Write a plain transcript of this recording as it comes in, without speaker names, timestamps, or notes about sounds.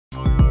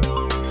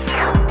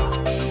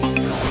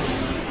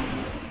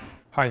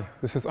Hi,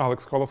 this is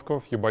Alex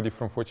Koloskov, your buddy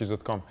from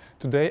footage.com.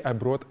 Today I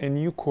brought a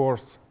new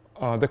course,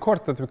 the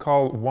course that we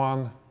call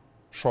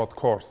one-shot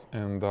course,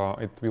 and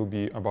it will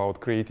be about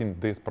creating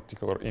this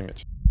particular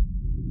image.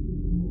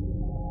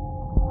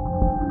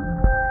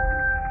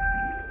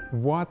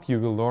 What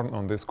you will learn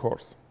on this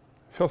course?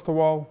 First of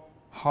all,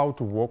 how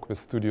to work with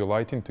studio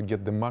lighting to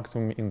get the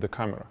maximum in the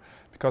camera.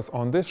 Because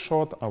on this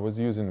shot I was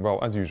using, well,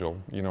 as usual,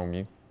 you know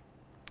me,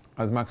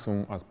 as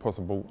maximum as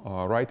possible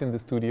right in the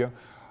studio,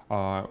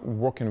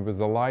 working with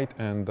the light,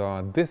 and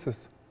this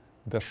is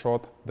the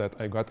shot that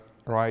I got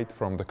right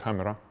from the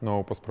camera,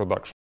 no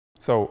post-production.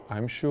 So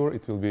I'm sure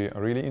it will be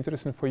really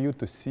interesting for you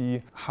to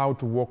see how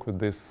to work with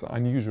this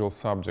unusual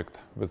subject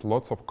with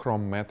lots of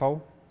chrome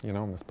metal, you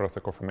know,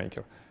 espresso coffee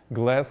maker,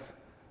 glass,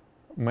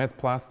 matte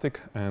plastic,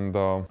 and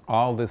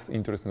all these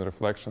interesting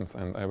reflections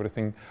and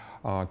everything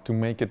to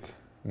make it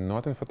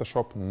not in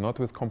Photoshop, not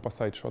with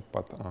composite shot,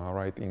 but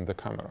right in the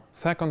camera.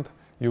 Second,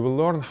 you will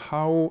learn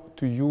how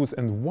to use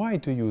and why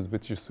to use,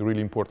 which is really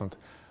important,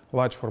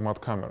 large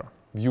format camera,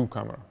 view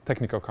camera,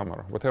 technical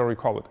camera, whatever you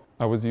call it.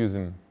 I was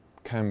using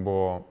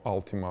Cambo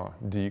Ultima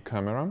D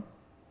camera,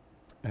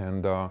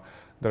 and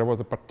there was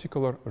a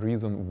particular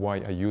reason why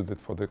I used it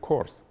for the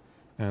course.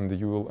 And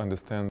you will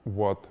understand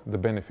what the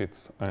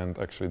benefits and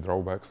actually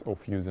drawbacks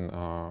of using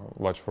a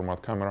large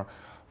format camera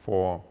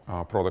for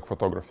product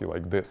photography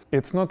like this.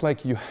 It's not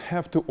like you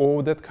have to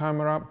own that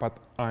camera, but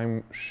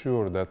I'm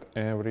sure that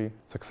every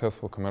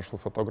successful commercial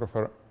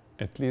photographer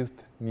at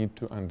least need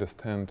to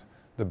understand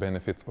the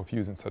benefits of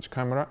using such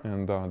camera,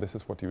 and this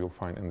is what you will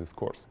find in this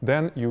course.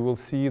 Then you will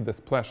see the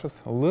splashes,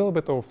 a little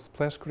bit of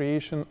splash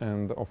creation,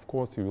 and of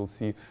course you will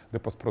see the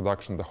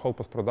post-production, the whole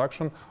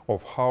post-production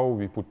of how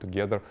we put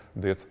together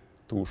these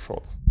two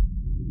shots.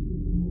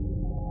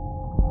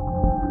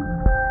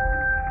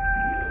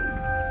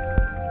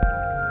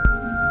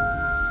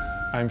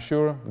 I'm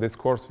sure this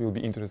course will be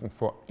interesting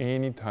for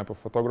any type of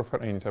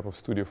photographer, any type of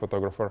studio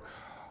photographer.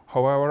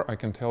 However, I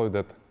can tell you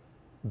that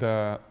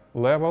the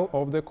level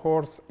of the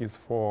course is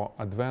for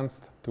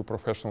advanced to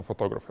professional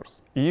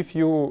photographers. If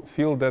you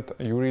feel that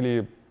you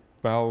really,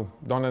 well,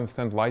 don't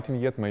understand lighting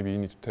yet, maybe you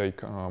need to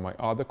take my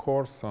other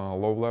course,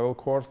 low-level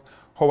course.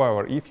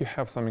 However, if you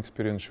have some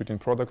experience shooting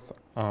products,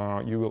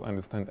 you will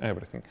understand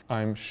everything.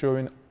 I'm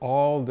showing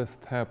all the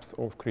steps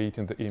of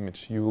creating the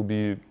image. You will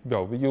be,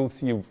 well, you'll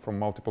see from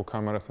multiple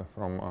cameras and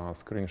from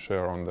screen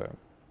share on the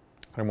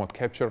remote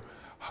capture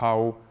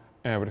how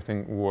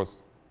everything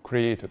was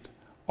created.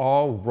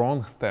 All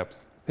wrong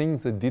steps,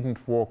 things that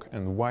didn't work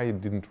and why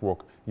it didn't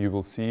work, you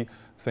will see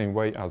same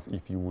way as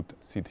if you would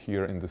sit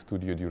here in the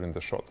studio during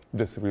the shot.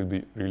 This will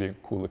be really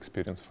cool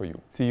experience for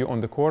you. See you on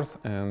the course,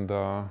 and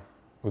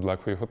good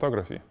luck for your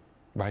photography.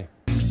 Bye.